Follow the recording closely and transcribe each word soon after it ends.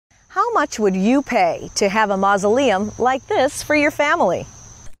How much would you pay to have a mausoleum like this for your family?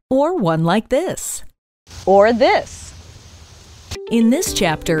 Or one like this. Or this. In this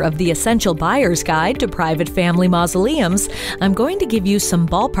chapter of the Essential Buyer's Guide to Private Family Mausoleums, I'm going to give you some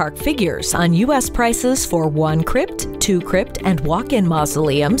ballpark figures on U.S. prices for 1 crypt, 2 crypt and walk-in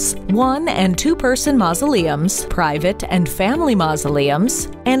mausoleums, 1- and 2-person mausoleums, private and family mausoleums,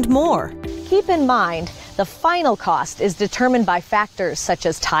 and more. Keep in mind, the final cost is determined by factors such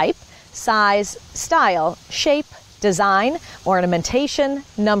as type, size, style, shape, design, ornamentation,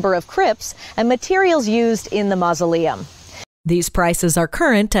 number of crypts, and materials used in the mausoleum. These prices are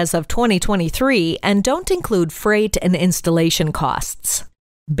current as of 2023 and don't include freight and installation costs.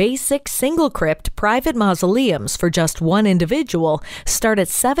 Basic single crypt private mausoleums for just one individual start at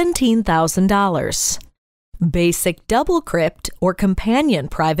 $17,000. Basic double crypt or companion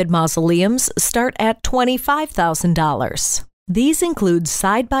private mausoleums start at $25,000. These include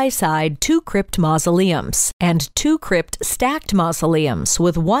side-by-side 2 crypt mausoleums and 2 crypt stacked mausoleums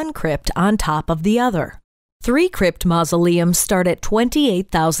with 1 crypt on top of the other. 3 crypt mausoleums start at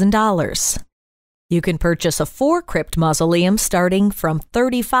 $28,000. You can purchase a 4 crypt mausoleum starting from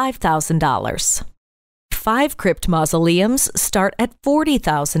 $35,000. 5 crypt mausoleums start at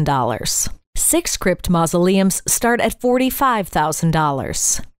 $40,000. 6 crypt mausoleums start at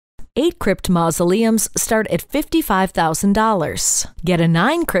 $45,000. 8 crypt mausoleums start at $55,000. Get a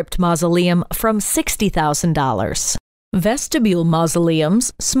 9 crypt mausoleum from $60,000. Vestibule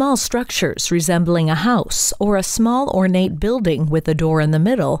mausoleums, small structures resembling a house or a small ornate building with a door in the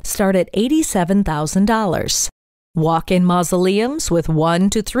middle, start at $87,000. Walk-in mausoleums with 1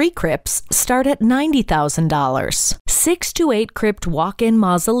 to 3 crypts start at $90,000. 6 to 8 crypt walk-in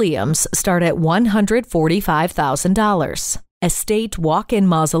mausoleums start at $145,000. Estate walk-in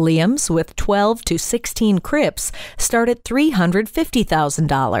mausoleums with 12 to 16 crypts start at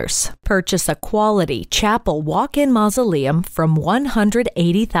 $350,000. Purchase a quality chapel walk-in mausoleum from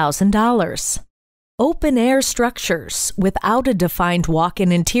 $180,000. Open-air structures without a defined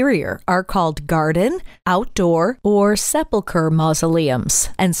walk-in interior are called garden, outdoor, or sepulchre mausoleums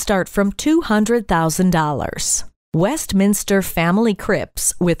and start from $200,000. Westminster family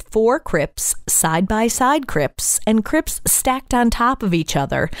crypts with 4 crypts, side-by-side crypts, and crypts stacked on top of each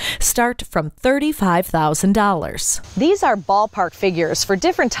other start from $35,000. These are ballpark figures for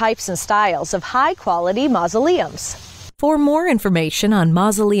different types and styles of high-quality mausoleums. For more information on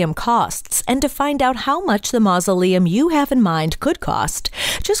mausoleum costs and to find out how much the mausoleum you have in mind could cost,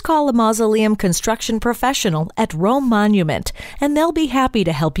 just call a mausoleum construction professional at Rome Monument, and they'll be happy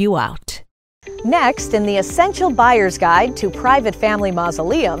to help you out. Next, in the Essential Buyer's Guide to Private Family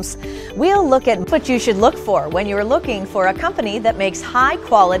Mausoleums, we'll look at what you should look for when you're looking for a company that makes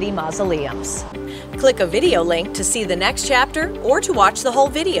high-quality mausoleums. Click a video link to see the next chapter or to watch the whole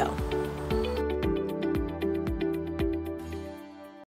video.